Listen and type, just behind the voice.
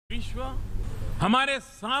विश्व हमारे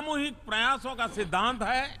सामूहिक प्रयासों का सिद्धांत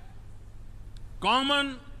है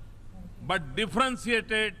common but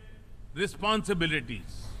differentiated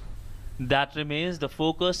responsibilities. That remains the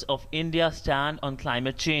focus of India's stand on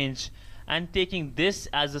climate change. And taking this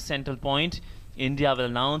as the central point, India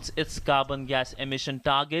will announce its carbon gas emission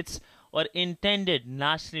targets or intended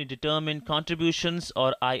nationally determined contributions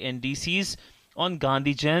or INDCs on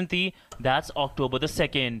Gandhi Jayanti, that's October the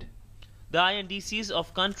 2nd. The INDCs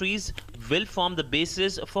of countries will form the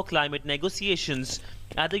basis for climate negotiations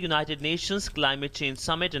at the United Nations Climate Change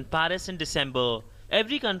Summit in Paris in December.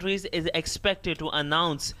 Every country is expected to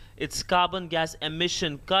announce its carbon gas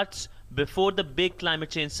emission cuts before the big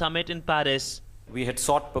climate change summit in Paris. We had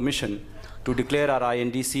sought permission to declare our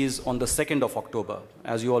INDCs on the 2nd of October.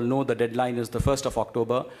 As you all know, the deadline is the 1st of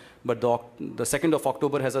October, but the 2nd of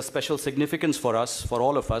October has a special significance for us, for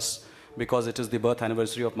all of us, because it is the birth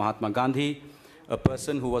anniversary of Mahatma Gandhi, a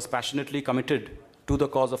person who was passionately committed to the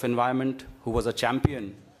cause of environment, who was a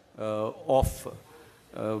champion of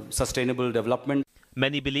sustainable development.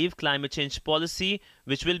 Many believe climate change policy,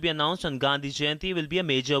 which will be announced on Gandhi Jayanti, will be a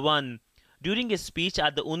major one. During his speech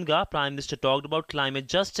at the UNGA, Prime Minister talked about climate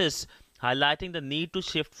justice, highlighting the need to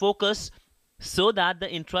shift focus so that the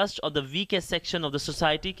interests of the weakest section of the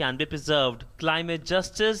society can be preserved. Climate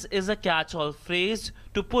justice is a catch-all phrase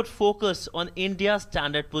to put focus on India's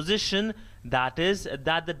standard position, that is,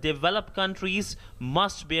 that the developed countries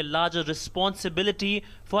must bear larger responsibility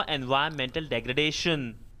for environmental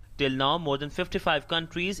degradation. Till now, more than 55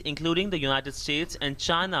 countries, including the United States and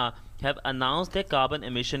China, have announced their carbon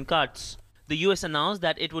emission cuts. The US announced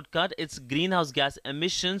that it would cut its greenhouse gas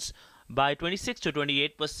emissions by 26 to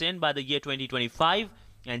 28% by the year 2025,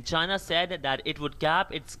 and China said that it would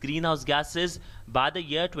cap its greenhouse gases by the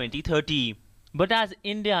year 2030. But as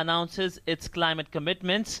India announces its climate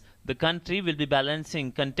commitments, the country will be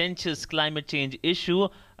balancing contentious climate change issue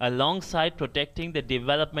alongside protecting the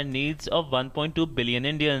development needs of 1.2 billion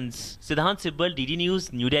Indians. Siddhant Sibbal, DD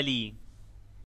News, New Delhi.